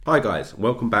Hi guys, and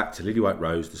welcome back to Lily White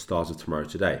Rose, the Stars of Tomorrow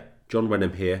Today. John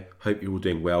Wenham here, hope you're all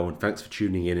doing well and thanks for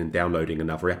tuning in and downloading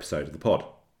another episode of the pod.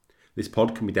 This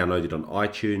pod can be downloaded on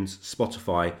iTunes,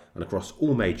 Spotify and across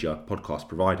all major podcast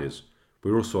providers.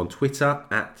 We're also on Twitter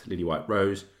at Lily White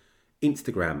Rose,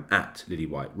 Instagram at Lily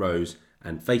White Rose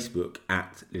and Facebook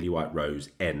at Lily White Rose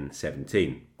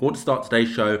N17. I want to start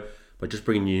today's show by just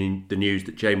bringing you the news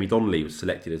that Jamie Donnelly was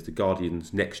selected as the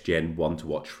Guardian's Next Gen one to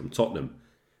watch from Tottenham.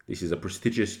 This is a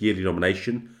prestigious yearly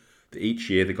nomination that each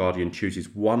year the Guardian chooses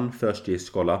one first-year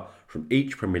scholar from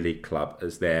each Premier League club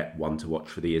as their one to watch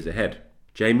for the years ahead.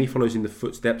 Jamie follows in the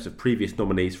footsteps of previous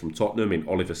nominees from Tottenham in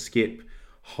Oliver Skipp,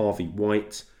 Harvey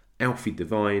White, Alfie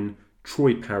Devine,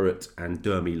 Troy Parrott and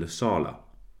Dermy Lasala.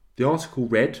 The article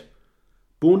read,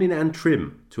 "Born in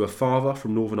Antrim to a father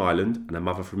from Northern Ireland and a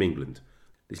mother from England,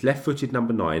 this left-footed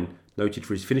number 9, noted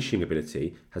for his finishing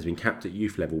ability, has been capped at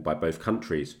youth level by both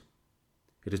countries.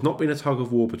 It has not been a tug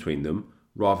of war between them,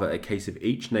 rather a case of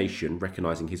each nation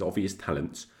recognising his obvious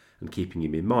talents and keeping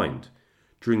him in mind.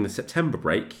 During the September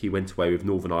break, he went away with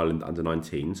Northern Ireland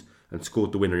under-19s and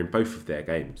scored the winner in both of their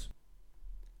games,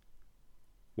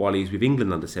 while he is with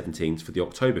England under-17s for the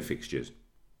October fixtures.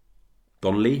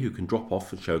 Donnelly, who can drop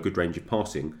off and show a good range of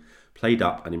passing, played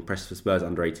up and impressed for Spurs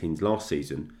under-18s last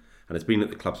season and has been at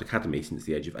the club's academy since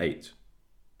the age of 8.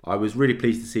 I was really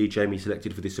pleased to see Jamie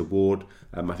selected for this award.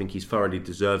 I think he's thoroughly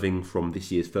deserving from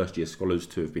this year's first-year scholars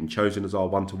to have been chosen as our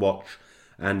one to watch.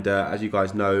 And as you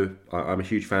guys know, I'm a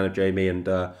huge fan of Jamie and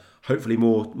hopefully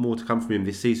more to come from him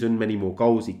this season. Many more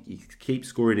goals. He keeps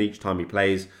scoring each time he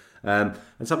plays. And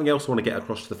something else I want to get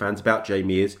across to the fans about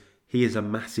Jamie is he is a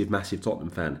massive, massive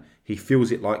Tottenham fan. He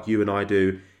feels it like you and I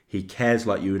do. He cares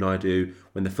like you and I do.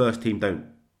 When the first team don't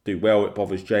do well, it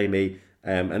bothers Jamie.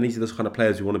 And these are the kind of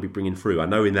players we want to be bringing through. I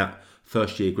know in that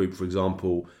first year group, for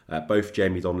example, both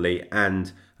Jamie Donnelly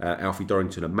and Alfie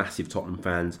Dorrington are massive Tottenham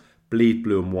fans, bleed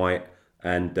blue and white.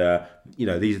 And,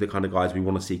 these are the kind of guys we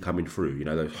want to see coming through.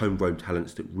 Those homegrown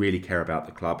talents that really care about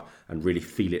the club and really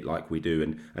feel it like we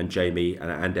do. And Jamie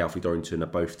and Alfie Dorrington are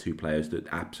both two players that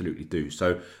absolutely do.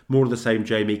 So more of the same,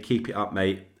 Jamie. Keep it up,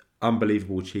 mate.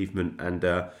 Unbelievable achievement. And,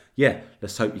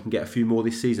 let's hope you can get a few more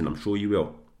this season. I'm sure you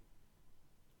will.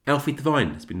 Alfie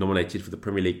Devine has been nominated for the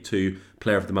Premier League 2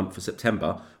 Player of the Month for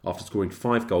September after scoring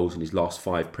 5 goals in his last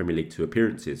 5 Premier League 2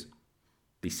 appearances.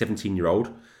 The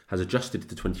 17-year-old has adjusted to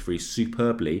the 23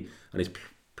 superbly and is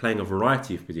playing a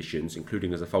variety of positions,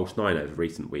 including as a false 9 over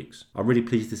recent weeks. I'm really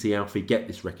pleased to see Alfie get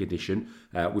this recognition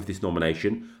with this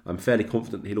nomination. I'm fairly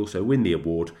confident that he'll also win the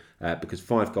award because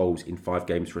 5 goals in 5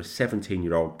 games for a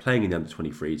 17-year-old playing in the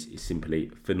under-23s is simply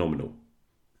phenomenal.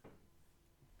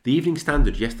 The Evening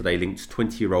Standard yesterday linked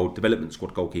 20-year-old development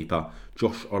squad goalkeeper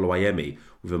Josh Oluwayemi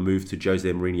with a move to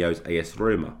Jose Mourinho's AS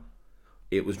Roma.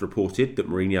 It was reported that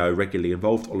Mourinho regularly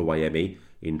involved Oluwayemi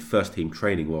in first-team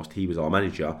training whilst he was our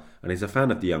manager and is a fan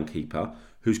of the young keeper,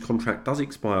 whose contract does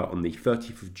expire on the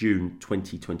 30th of June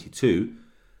 2022.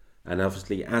 And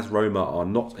obviously, as Roma are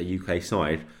not a UK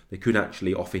side, they could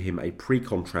actually offer him a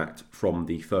pre-contract from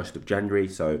the 1st of January,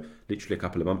 so literally a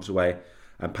couple of months away,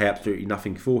 and pay absolutely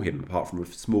nothing for him apart from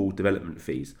small development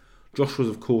fees. Josh was,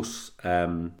 of course,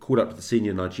 called up to the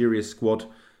senior Nigeria squad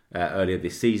earlier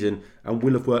this season and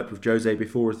will have worked with Jose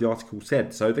before, as the article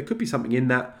said. So there could be something in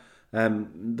that.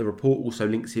 The report also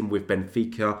links him with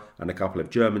Benfica and a couple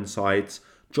of German sides.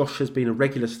 Josh has been a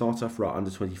regular starter for our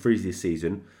under-23s this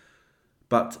season.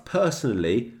 But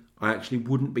personally, I actually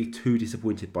wouldn't be too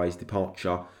disappointed by his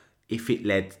departure if it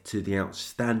led to the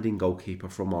outstanding goalkeeper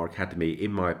from our academy, in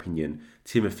my opinion,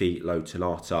 Timothy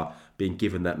Lotalata, being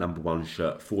given that number 1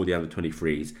 shirt for the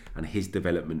under-23s and his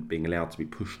development being allowed to be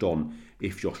pushed on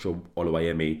if Joshua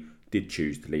Oluwayemi did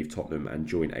choose to leave Tottenham and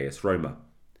join AS Roma.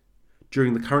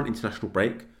 During the current international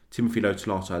break, Timothy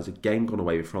Lotalata has again gone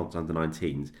away with France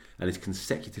under-19s and is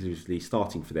consecutively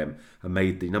starting for them and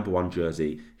made the number 1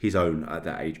 jersey his own at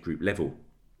that age group level.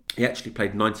 He actually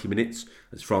played 90 minutes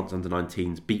as France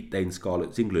under-19s beat Dane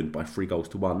Scarlets England by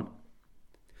 3-1.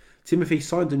 Timothy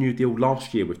signed a new deal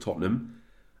last year with Tottenham,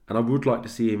 and I would like to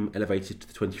see him elevated to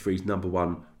the 23's number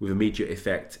 1 with immediate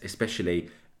effect, especially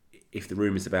if the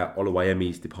rumours about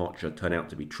Oluwayemi's departure turn out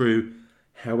to be true.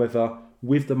 However,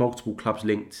 with the multiple clubs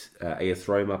linked, AS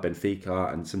Roma,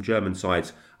 Benfica and some German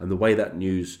sides, and the way that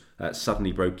news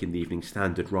suddenly broke in the Evening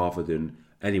Standard rather than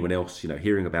anyone else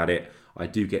hearing about it, I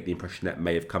do get the impression that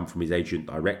may have come from his agent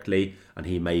directly and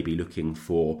he may be looking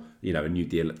for a new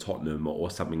deal at Tottenham or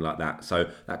something like that. So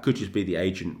that could just be the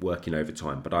agent working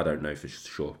overtime, but I don't know for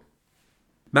sure.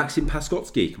 Maxim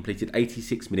Paskotsky completed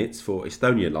 86 minutes for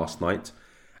Estonia last night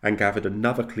and gathered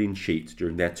another clean sheet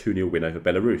during their 2-0 win over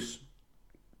Belarus.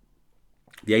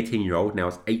 The 18-year-old now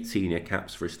has 8 senior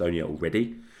caps for Estonia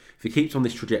already. If he keeps on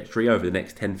this trajectory over the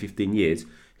next 10-15 years,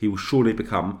 he will surely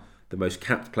become the most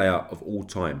capped player of all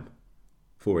time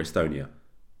for Estonia,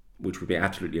 which would be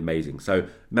absolutely amazing. So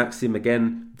Maxim,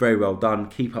 again, very well done.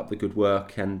 Keep up the good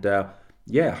work, and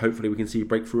hopefully we can see you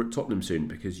break through at Tottenham soon,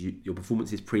 because your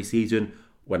performances pre-season,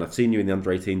 when I've seen you in the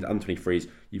under-18s, under-23s,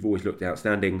 you've always looked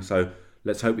outstanding. So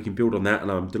let's hope we can build on that,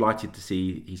 and I'm delighted to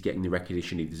see he's getting the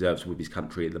recognition he deserves with his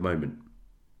country at the moment.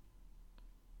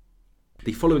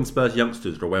 The following Spurs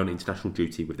youngsters are away on international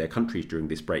duty with their countries during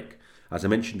this break. As I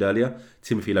mentioned earlier,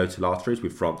 Timothy Lotalata is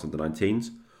with France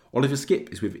under-19s. Oliver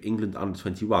Skipp is with England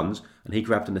under-21s, and he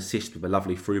grabbed an assist with a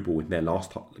lovely through ball in their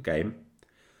last game.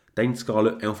 Dane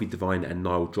Scarlett, Alfie Devine and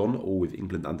Niall John are all with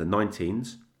England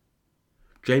under-19s.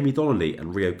 Jamie Donnelly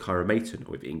and Rio Kyra-Mayton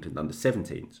are with England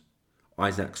under-17s.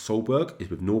 Isaac Solberg is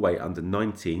with Norway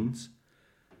under-19s.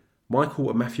 Michael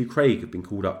and Matthew Craig have been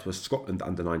called up to a Scotland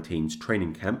under-19s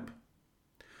training camp.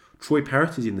 Troy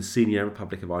Parrott is in the senior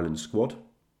Republic of Ireland squad.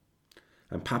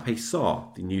 And Pape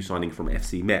Sarr, the new signing from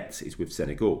FC Metz, is with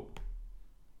Senegal.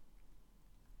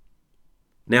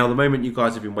 Now, the moment you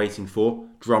guys have been waiting for,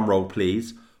 drum roll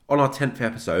please. On our 10th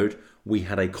episode, we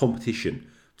had a competition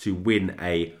to win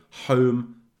a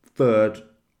home, third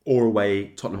or away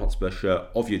Tottenham Hotspur shirt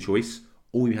of your choice.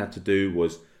 All you had to do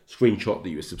was screenshot that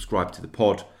you were subscribed to the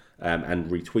pod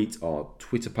and retweet our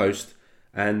Twitter post.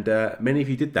 And many of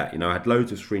you did that. I had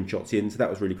loads of screenshots in, so that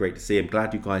was really great to see. I'm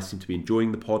glad you guys seem to be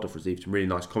enjoying the pod. I've received some really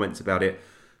nice comments about it.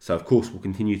 So, of course, we'll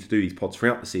continue to do these pods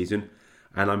throughout the season.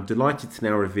 And I'm delighted to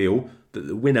now reveal that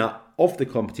the winner of the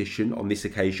competition on this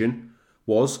occasion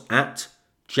was at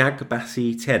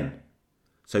Jagbassi10.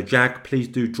 So, Jag, please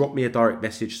do drop me a direct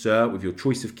message, sir, with your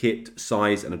choice of kit,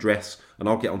 size and address, and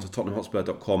I'll get onto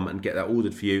tottenhamhotspur.com and get that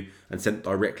ordered for you and sent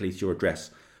directly to your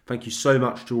address. Thank you so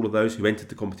much to all of those who entered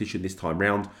the competition this time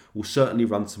round. We'll certainly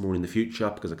run some more in the future,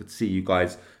 because I could see you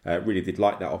guys really did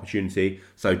like that opportunity.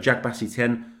 So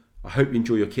Jagbassi10, I hope you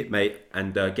enjoy your kit, mate,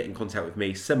 and get in contact with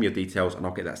me. Send me your details and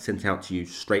I'll get that sent out to you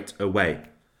straight away.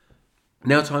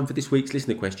 Now time for this week's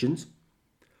listener questions.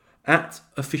 At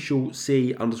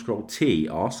officialC_T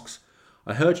asks,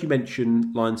 I heard you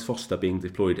mention Lyons Foster being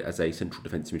deployed as a central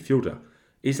defensive midfielder.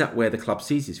 Is that where the club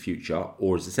sees his future,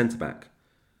 or as a centre-back?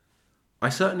 I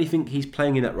certainly think he's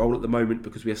playing in that role at the moment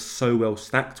because we are so well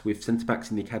stacked with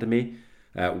centre-backs in the academy,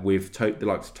 with the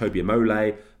likes of Toby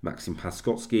Amole, Maxim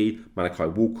Paskotsky, Malachi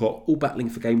Walcott, all battling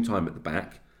for game time at the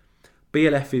back.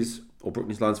 BLF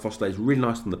Brooklyn Lyons Foster is really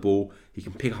nice on the ball. He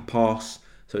can pick up a pass,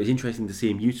 so it's interesting to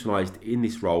see him utilised in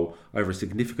this role over a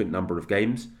significant number of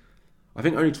games. I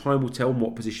think only time will tell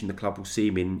what position the club will see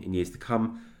him in years to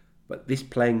come, but this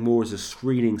playing more as a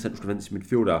screening central defensive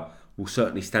midfielder will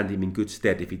certainly stand him in good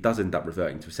stead if he does end up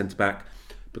reverting to a centre-back,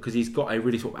 because he's got a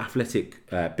really sort of athletic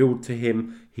build to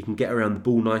him. He can get around the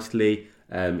ball nicely.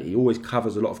 He always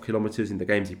covers a lot of kilometres in the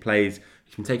games he plays.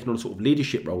 He's been taking on a sort of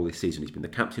leadership role this season. He's been the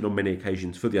captain on many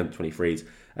occasions for the under-23s.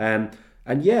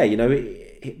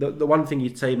 The one thing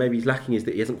you'd say maybe he's lacking is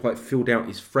that he hasn't quite filled out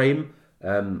his frame.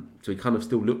 So he kind of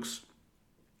still looks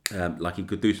like he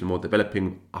could do some more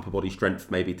developing upper body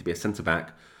strength maybe to be a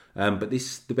centre-back. But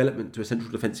this development to a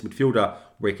central defensive midfielder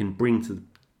where he can bring to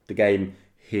the game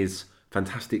his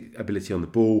fantastic ability on the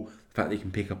ball, the fact that he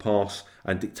can pick a pass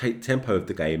and dictate tempo of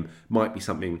the game, might be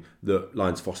something that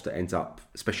Lyons Foster ends up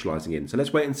specialising in. So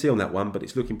let's wait and see on that one, but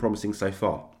it's looking promising so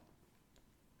far.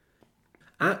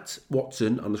 At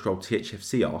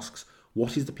Watson_THFC asks,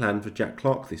 what is the plan for Jack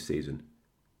Clarke this season?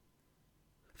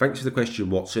 Thanks for the question,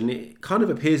 Watson. It kind of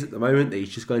appears at the moment that he's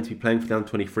just going to be playing for the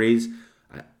under-23s.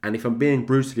 And if I'm being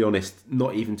brutally honest,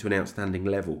 not even to an outstanding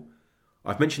level.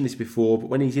 I've mentioned this before, but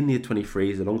when he's in the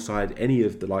 23s alongside any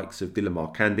of the likes of Dylan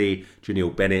Marcandi,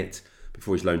 Janelle Bennett,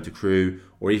 before his loan to Crewe,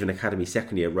 or even Academy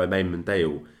second year Romain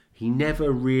Mandale, he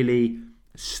never really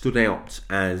stood out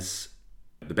as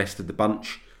the best of the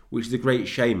bunch, which is a great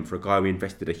shame for a guy we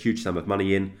invested a huge sum of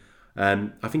money in.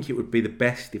 I think it would be the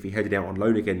best if he headed out on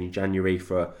loan again in January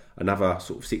for another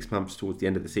sort of 6 months towards the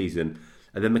end of the season.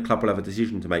 And then the club will have a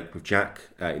decision to make with Jack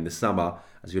in the summer,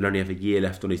 as he'll only have a year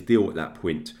left on his deal at that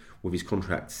point, with his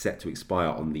contract set to expire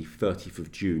on the 30th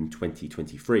of June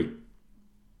 2023.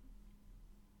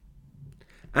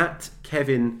 At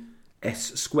Kevin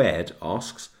S²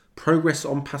 asks, progress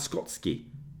on Paskotsky?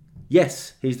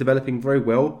 Yes, he's developing very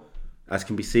well, as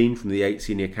can be seen from the 8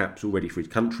 senior caps already for his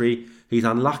country. He's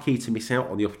unlucky to miss out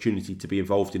on the opportunity to be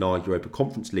involved in our Europa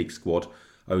Conference League squad,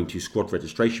 owing to squad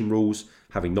registration rules,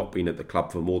 having not been at the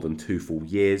club for more than 2 full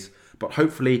years. But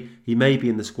hopefully he may be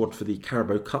in the squad for the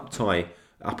Carabao Cup tie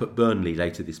up at Burnley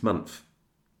later this month.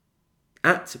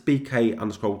 At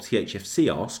BK_THFC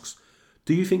asks,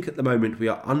 Do you think at the moment we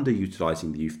are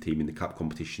underutilising the youth team in the cup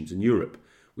competitions in Europe,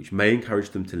 which may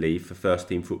encourage them to leave for first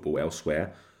team football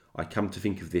elsewhere? I come to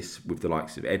think of this with the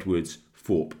likes of Edwards,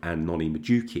 Thorpe and Noni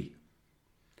Madueke.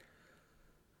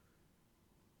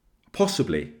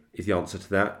 Possibly is the answer to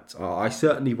that. I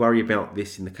certainly worry about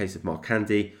this in the case of Mark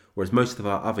Handy, whereas most of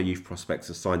our other youth prospects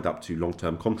are signed up to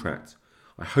long-term contracts.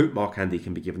 I hope Mark Handy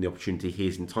can be given the opportunity he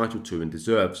is entitled to and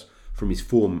deserves from his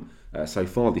form so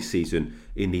far this season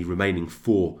in the remaining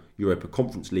 4 Europa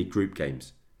Conference League group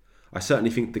games. I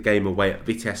certainly think the game away at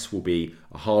Vitesse will be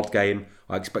a hard game.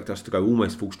 I expect us to go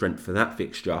almost full strength for that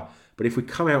fixture. But if we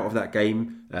come out of that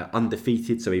game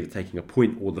undefeated, so either taking a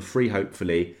point or the 3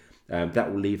 hopefully,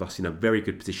 that will leave us in a very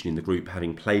good position in the group,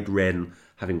 having played Rennes,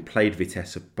 having played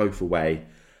Vitesse both away.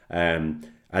 And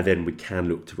then we can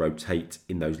look to rotate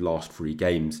in those last 3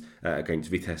 games against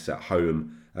Vitesse at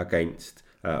home, against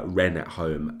Rennes at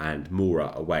home and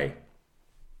Mora away.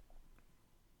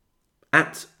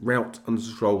 At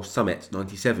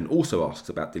Route_Summit97 also asks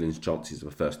about Dylan's chances of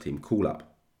a first team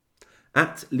call-up.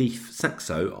 At Leaf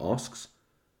Saxo asks,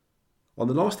 on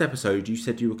the last episode you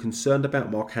said you were concerned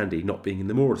about Mark Handy not being in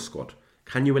the Mora squad.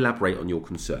 Can you elaborate on your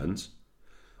concerns?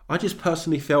 I just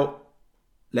personally felt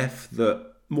left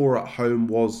that Mora at home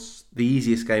was the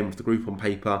easiest game of the group on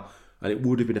paper, and it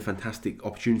would have been a fantastic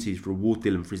opportunity to reward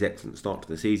Dylan for his excellent start to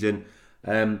the season.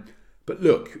 But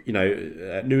look,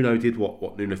 Nuno did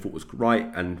what Nuno thought was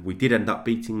right, and we did end up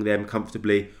beating them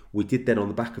comfortably. We did then on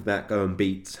the back of that go and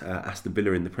beat Aston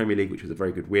Villa in the Premier League, which was a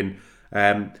very good win.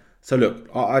 So look,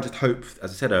 I just hope,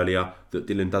 as I said earlier, that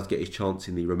Dylan does get his chance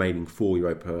in the remaining 4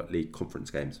 Europa League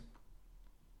conference games.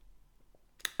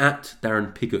 At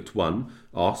Darren Pigott1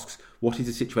 asks, what is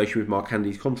the situation with Mark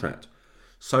Handy's contract?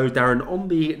 So Darren, on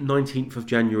the 19th of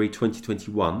January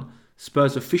 2021,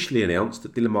 Spurs officially announced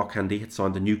that Dylan Mark Handy had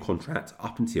signed a new contract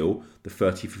up until the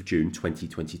 30th of June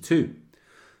 2022.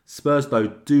 Spurs, though,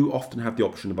 do often have the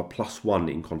option of a +1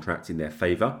 in contracts in their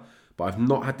favour, but I've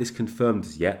not had this confirmed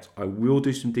as yet. I will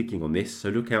do some digging on this, so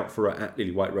look out for at Lily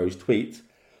White Rose tweet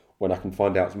when I can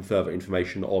find out some further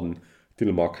information on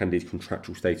Dylan Mark Handy's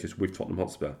contractual status with Tottenham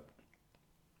Hotspur.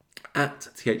 At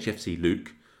THFC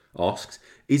Luke asks,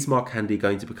 is Mark Handy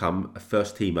going to become a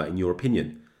first teamer in your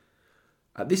opinion?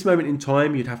 At this moment in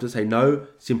time, you'd have to say no,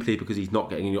 simply because he's not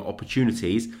getting any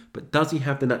opportunities. But does he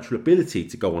have the natural ability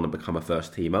to go on and become a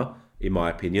first teamer? In my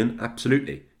opinion,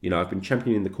 absolutely. I've been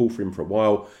championing the call for him for a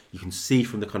while. You can see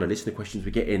from the kind of listener questions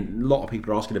we get in, a lot of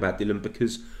people are asking about Dylan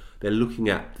because they're looking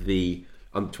at the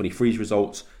under-23s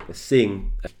results, they're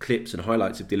seeing clips and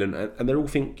highlights of Dylan, and they all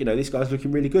think, this guy's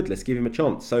looking really good, let's give him a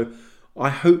chance. So I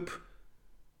hope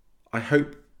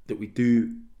that we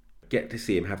do get to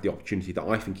see him have the opportunity that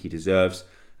I think he deserves.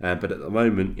 But at the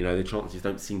moment, the chances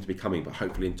don't seem to be coming, but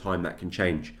hopefully in time that can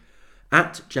change.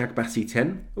 At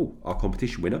Jagbassi10, our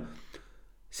competition winner,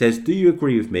 says, do you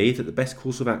agree with me that the best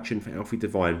course of action for Alfie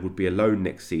Devine would be a loan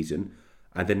next season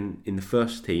and then in the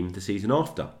first team the season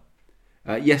after?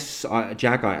 Yes,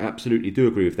 Jag, I absolutely do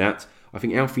agree with that. I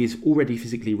think Alfie is already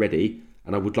physically ready,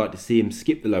 and I would like to see him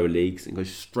skip the lower leagues and go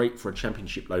straight for a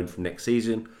championship loan from next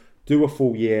season, do a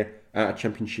full year at a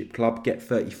championship club, get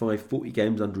 35, 40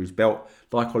 games under his belt,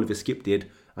 like Oliver Skipp did,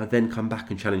 and then come back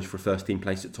and challenge for a first team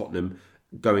place at Tottenham,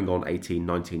 going on 18,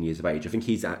 19 years of age. I think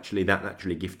he's actually that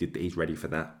naturally gifted that he's ready for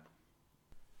that.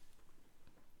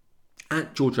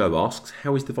 At Giorgio asks,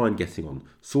 how is Devine getting on?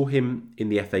 Saw him in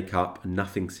the FA Cup and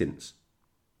nothing since.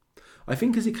 I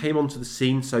think as he came onto the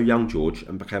scene so young, George,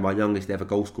 and became our youngest ever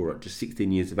goalscorer at just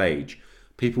 16 years of age,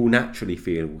 people naturally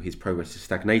feel his progress has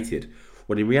stagnated,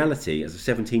 when in reality, as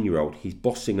a 17-year-old, he's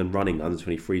bossing and running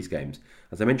under-23s games.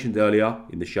 As I mentioned earlier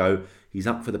in the show, he's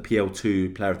up for the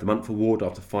PL2 Player of the Month award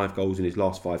after 5 goals in his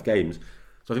last 5 games.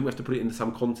 So I think we have to put it into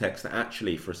some context that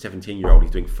actually for a 17-year-old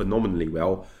he's doing phenomenally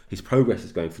well. His progress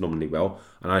is going phenomenally well.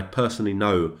 And I personally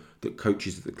know that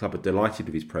coaches at the club are delighted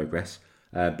with his progress.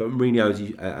 But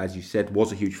Mourinho, as you said,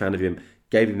 was a huge fan of him,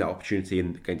 gave him that opportunity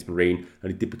against Marine,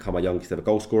 and he did become our youngest ever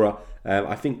goalscorer.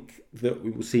 I think that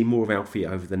we will see more of Alfie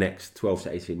over the next 12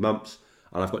 to 18 months,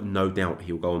 and I've got no doubt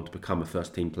he will go on to become a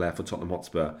first-team player for Tottenham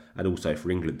Hotspur and also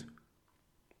for England.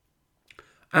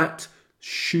 At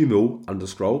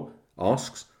Schumel_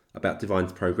 asks about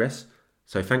Devine's progress.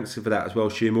 So thanks for that as well,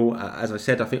 Schumel. As I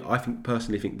said, I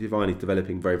personally think Devine is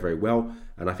developing very, very well,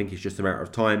 and I think it's just a matter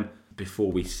of time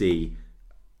before we see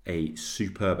a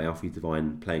superb Alfie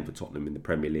Devine playing for Tottenham in the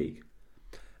Premier League.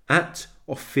 At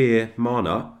Ophir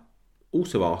Mana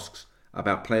also asks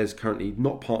about players currently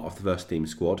not part of the first team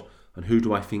squad and who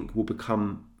do I think will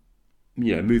become,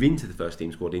 move into the first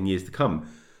team squad in years to come.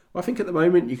 I think at the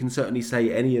moment you can certainly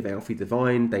say any of Alfie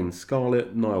Devine, Dane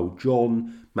Scarlett, Niall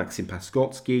John, Maxim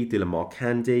Paskotsky, Dylan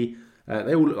Marcandy.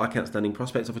 They all look like outstanding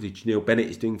prospects. Obviously, Janelle Bennett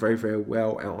is doing very, very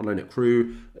well out on loan at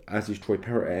Crewe, as is Troy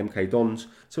Perrott at MK Dons.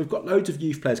 So we've got loads of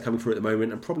youth players coming through at the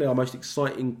moment, and probably our most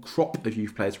exciting crop of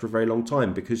youth players for a very long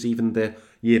time, because even the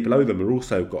year below them have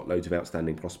also got loads of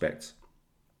outstanding prospects.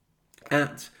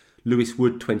 At Lewis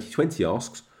Wood 2020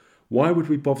 asks, why would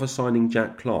we bother signing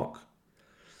Jack Clarke?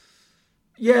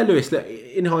 Yeah, Lewis,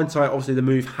 in hindsight, obviously the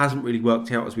move hasn't really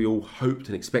worked out as we all hoped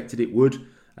and expected it would.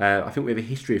 I think we have a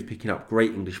history of picking up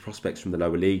great English prospects from the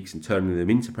lower leagues and turning them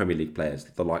into Premier League players,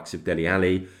 the likes of Dele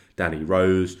Alli, Danny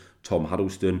Rose, Tom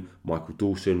Huddleston, Michael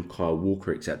Dawson, Kyle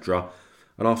Walker, etc.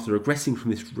 And after regressing from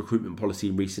this recruitment policy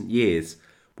in recent years,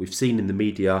 we've seen in the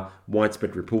media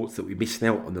widespread reports that we missed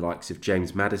out on the likes of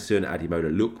James Maddison,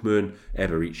 Ademola Lookman,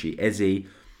 Eberechi Eze.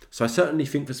 So I certainly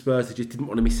think for Spurs, they just didn't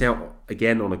want to miss out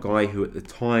again on a guy who at the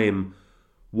time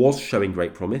was showing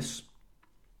great promise.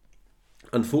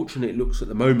 Unfortunately, it looks at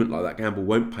the moment like that gamble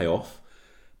won't pay off.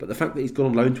 But the fact that he's gone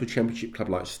on loan to a Championship club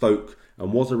like Stoke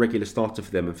and was a regular starter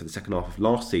for them and for the second half of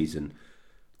last season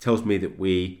tells me that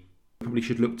we probably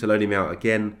should look to loan him out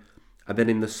again. And then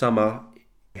in the summer,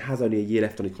 he has only a year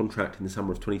left on his contract in the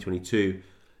summer of 2022.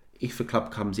 If a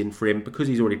club comes in for him, because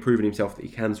he's already proven himself that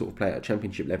he can sort of play at a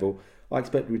Championship level, I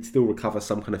expect we'd still recover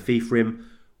some kind of fee for him.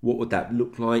 What would that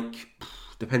look like?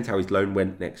 Depends how his loan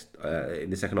went next in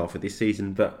the second half of this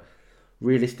season. But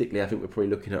realistically, I think we're probably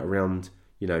looking at around,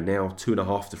 now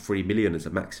 2.5 to 3 million as a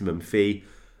maximum fee.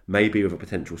 Maybe with a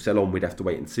potential sell-on, we'd have to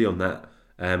wait and see on that.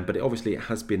 But it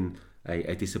has been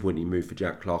a disappointing move for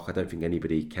Jack Clarke. I don't think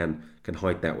anybody can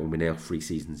hide that when we're now 3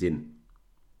 seasons in.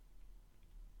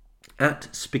 At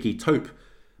Spiggy Tope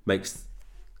makes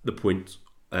the point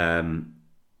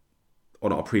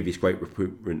on our previous great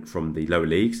recruitment from the lower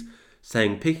leagues,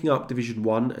 saying picking up Division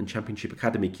 1 and Championship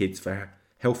Academy kids for a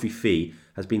healthy fee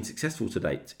has been successful to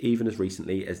date, even as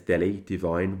recently as Dele,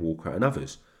 Devine, Walker and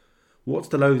others. What's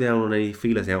the lowdown on any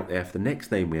feelers out there for the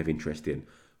next name we have interest in?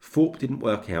 Thorpe didn't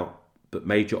work out, but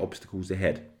major obstacles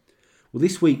ahead. Well,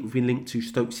 this week we've been linked to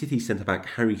Stoke City centre-back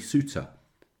Harry Souttar.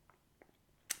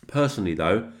 Personally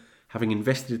though, having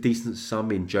invested a decent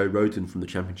sum in Joe Rodon from the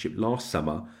Championship last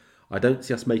summer, I don't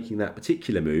see us making that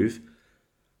particular move.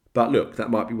 But look, that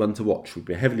might be one to watch. We'll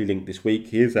be heavily linked this week.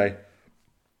 Here's a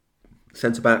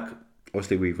centre-back.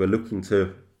 Obviously, we were looking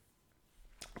to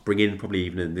bring in probably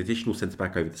even an additional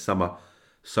centre-back over the summer.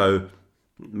 So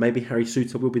maybe Harry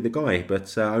Souttar will be the guy,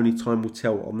 but only time will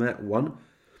tell on that one.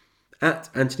 At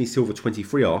Anthony Silver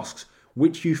 23 asks,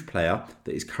 which youth player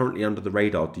that is currently under the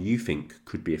radar do you think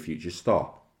could be a future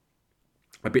star?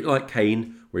 A bit like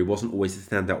Kane, where he wasn't always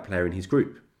the standout player in his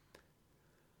group.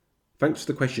 Thanks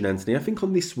for the question, Anthony. I think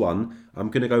on this one,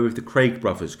 I'm going to go with the Craig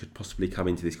brothers could possibly come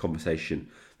into this conversation.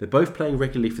 They're both playing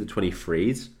regularly for the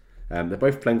 23s. They're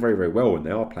both playing very, very well, and they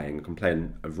are playing and can play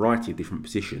in a variety of different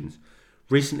positions.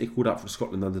 Recently called up for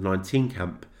Scotland under-19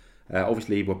 camp.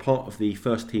 Obviously, were part of the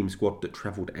first team squad that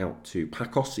travelled out to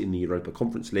Pacos in the Europa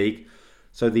Conference League.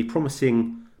 So the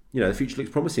future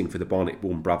looks promising for the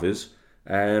Barnet-born brothers.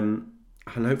 And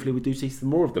hopefully we do see some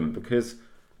more of them, because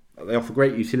they offer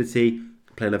great utility,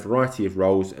 playing a variety of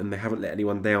roles, and they haven't let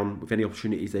anyone down with any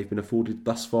opportunities they've been afforded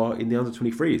thus far in the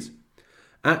under-23s.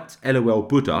 At LOL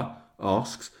Buddha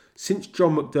asks, since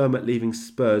John McDermott leaving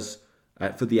Spurs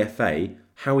for the FA,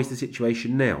 how is the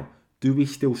situation now? Do we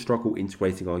still struggle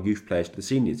integrating our youth players to the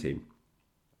senior team?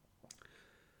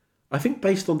 I think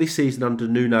based on this season under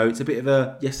Nuno, it's a bit of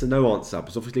a yes or no answer,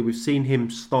 because obviously we've seen him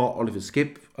start Oliver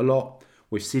Skipp a lot,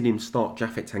 we've seen him start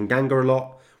Japhet Tanganga a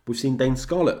lot, we've seen Dane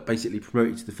Scarlett basically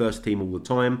promoted to the first team all the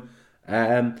time.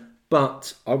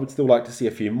 But I would still like to see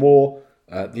a few more.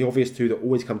 The obvious two that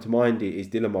always come to mind is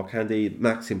Dylan Marcandy,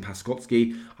 Maxim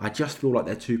Paskotsky. I just feel like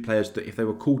they're two players that if they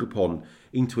were called upon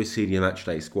into a senior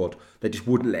matchday squad, they just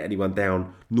wouldn't let anyone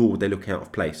down, nor would they look out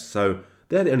of place. So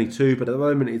they're the only two, but at the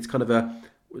moment it's kind of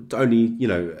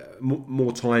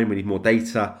more time, we need more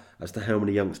data as to how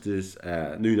many youngsters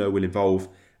Nuno will involve.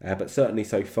 But certainly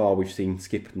so far we've seen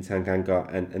Skipp and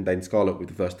Tanganga and Dane Scarlett with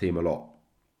the first team a lot.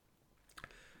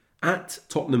 At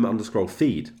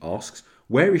Tottenham_feed asks,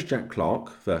 where is Jack Clarke,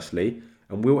 firstly,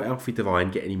 and will Alfie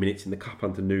Devine get any minutes in the cup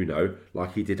under Nuno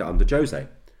like he did under Jose?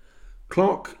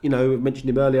 Clarke, I mentioned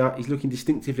him earlier, he's looking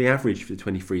distinctively average for the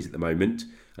 23s at the moment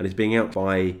and is being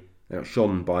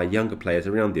outshone by younger players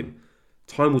around him.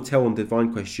 Time will tell on the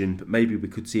Devine question, but maybe we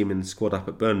could see him in the squad up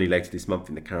at Burnley later this month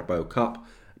in the Carabao Cup,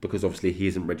 because obviously he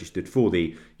isn't registered for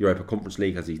the Europa Conference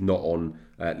League as he's not on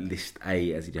List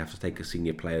A, as he'd have to take a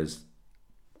senior player's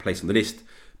place on the list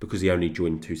because he only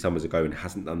joined 2 summers ago and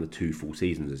hasn't done the 2 full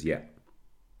seasons as yet.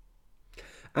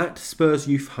 At Spurs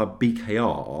Youth Hub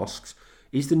BKR asks,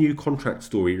 is the new contract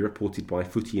story reported by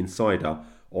Footy Insider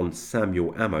on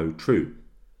Samuel Amo true?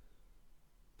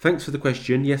 Thanks for the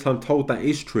question. Yes, I'm told that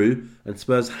is true, and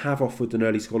Spurs have offered an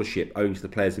early scholarship owing to the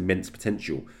player's immense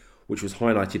potential, which was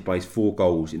highlighted by his 4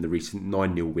 goals in the recent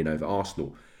 9-0 win over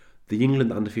Arsenal. The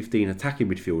England under-15 attacking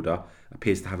midfielder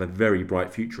appears to have a very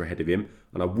bright future ahead of him,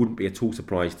 and I wouldn't be at all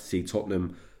surprised to see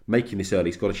Tottenham making this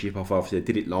early scholarship offer. Obviously, they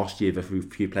did it last year for a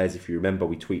few players. If you remember,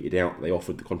 we tweeted out they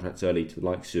offered the contracts early to the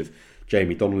likes of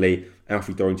Jamie Donnelly,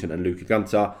 Alfie Dorrington and Luca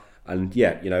Gunter. And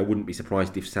yeah, I wouldn't be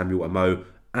surprised if Samuel Amo,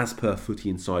 as per Footy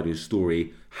Insider's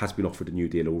story, has been offered a new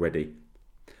deal already.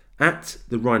 At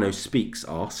The Rhino Speaks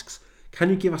asks, can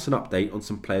you give us an update on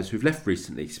some players who've left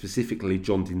recently, specifically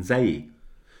John Dinzei?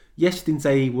 Yes,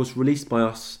 Dinzei was released by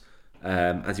us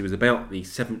as he was about the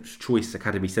 7th choice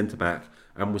academy centre-back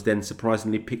and was then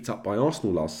surprisingly picked up by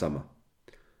Arsenal last summer.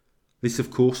 This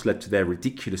of course led to their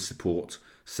ridiculous support,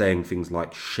 saying things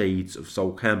like shades of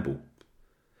Sol Campbell.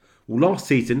 Well, last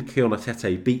season, Keon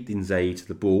Atete beat Dinzei to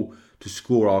the ball to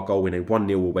score our goal in a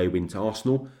 1-0 away win to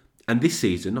Arsenal, and this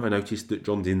season I noticed that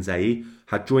John Dinzei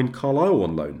had joined Carlisle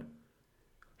on loan.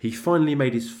 He finally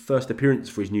made his first appearance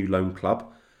for his new loan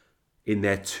club in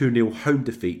their 2-0 home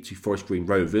defeat to Forest Green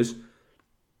Rovers.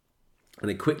 And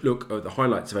a quick look at the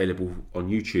highlights available on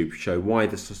YouTube show why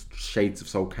the shades of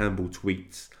Sol Campbell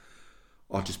tweets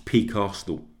are just peak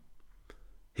Arsenal.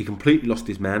 He completely lost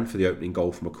his man for the opening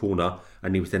goal from a corner,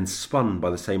 and he was then spun by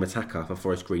the same attacker for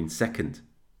Forest Green's second.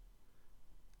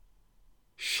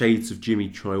 Shades of Jimmy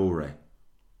Traore.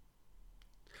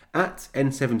 At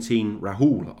N17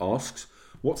 Rahul asks,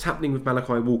 what's happening with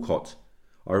Malachi Walcott?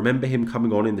 I remember him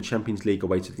coming on in the Champions League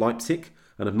away to Leipzig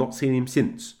and have not seen him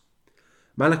since.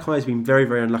 Malachi has been very,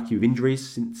 very unlucky with injuries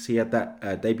since he had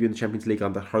that debut in the Champions League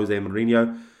under Jose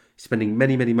Mourinho, spending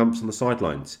many, many months on the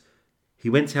sidelines. He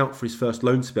went out for his first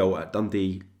loan spell at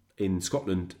Dundee in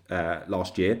Scotland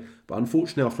last year, but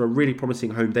unfortunately after a really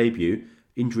promising home debut,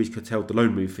 injuries curtailed the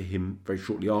loan move for him very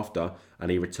shortly after,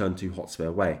 and he returned to Hotspur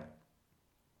away.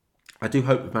 I do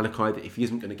hope with Malachi that if he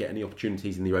isn't going to get any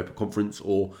opportunities in the Europa Conference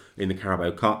or in the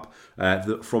Carabao Cup,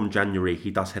 that from January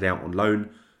he does head out on loan.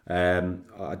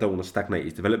 I don't want to stagnate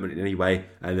his development in any way,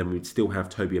 and then we'd still have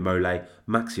Toby Amole,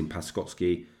 Maxim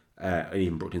Paskotsky,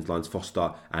 even Brooklands Lions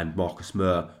Foster and Marcus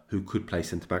Murr, who could play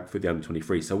centre-back for the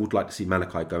under-23. So I would like to see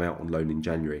Malachi go out on loan in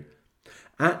January.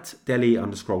 At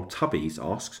Delhi_Tubbies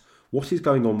asks, what is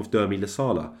going on with Dermy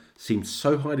Lasala? Seemed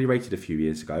so highly rated a few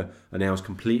years ago and now has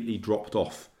completely dropped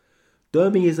off.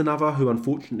 Dermy is another who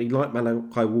unfortunately, like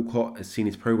Malachi Walcott, has seen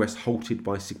his progress halted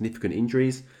by significant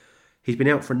injuries. He's been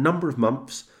out for a number of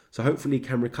months, so hopefully he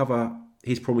can recover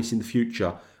his promise in the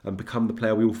future and become the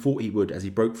player we all thought he would as he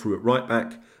broke through at right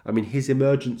back. I mean, his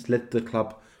emergence led the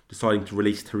club deciding to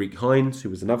release Tariq Hines, who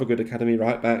was another good academy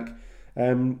right back.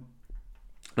 And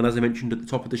as I mentioned at the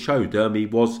top of the show, Dermy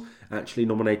was actually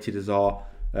nominated as our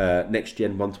next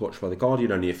gen one to watch by The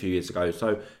Guardian only a few years ago.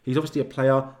 So he's obviously a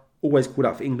player, always called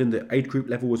out for England at age group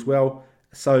level as well.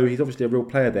 So he's obviously a real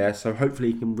player there. So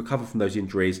hopefully he can recover from those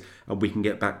injuries and we can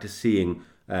get back to seeing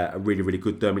a really, really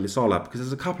good Dermy Lasala. Because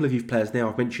there's a couple of youth players now,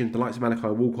 I've mentioned the likes of Malachi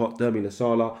Walcott, Dermy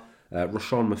Lasala,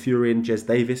 Rashawn Mafurian, Jez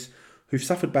Davis, who've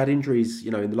suffered bad injuries,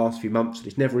 in the last few months. And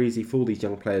it's never easy for these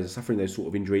young players suffering those sort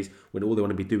of injuries when all they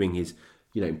want to be doing is,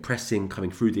 impressing,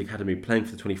 coming through the academy, playing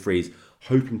for the 23s,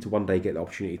 hoping to one day get the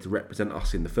opportunity to represent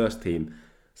us in the first team.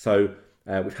 So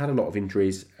we've had a lot of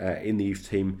injuries in the youth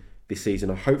team this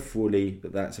season. Hopefully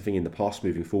that's a thing in the past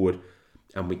moving forward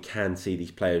and we can see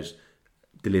these players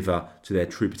deliver to their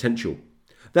true potential.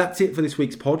 That's it for this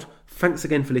week's pod. Thanks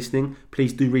again for listening.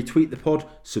 Please do retweet the pod,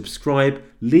 subscribe,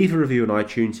 leave a review on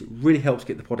iTunes. It really helps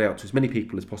get the pod out to as many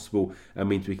people as possible and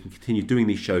means we can continue doing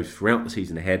these shows throughout the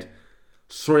season ahead.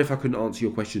 Sorry if I couldn't answer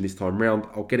your question this time round.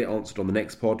 I'll get it answered on the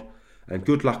next pod. And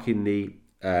good luck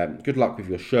good luck with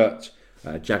your shirt,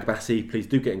 Jag Bassi. Please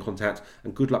do get in contact,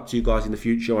 and good luck to you guys in the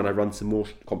future when I run some more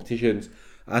competitions.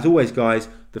 As always, guys,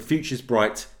 the future's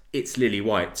bright. It's Lily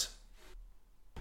White.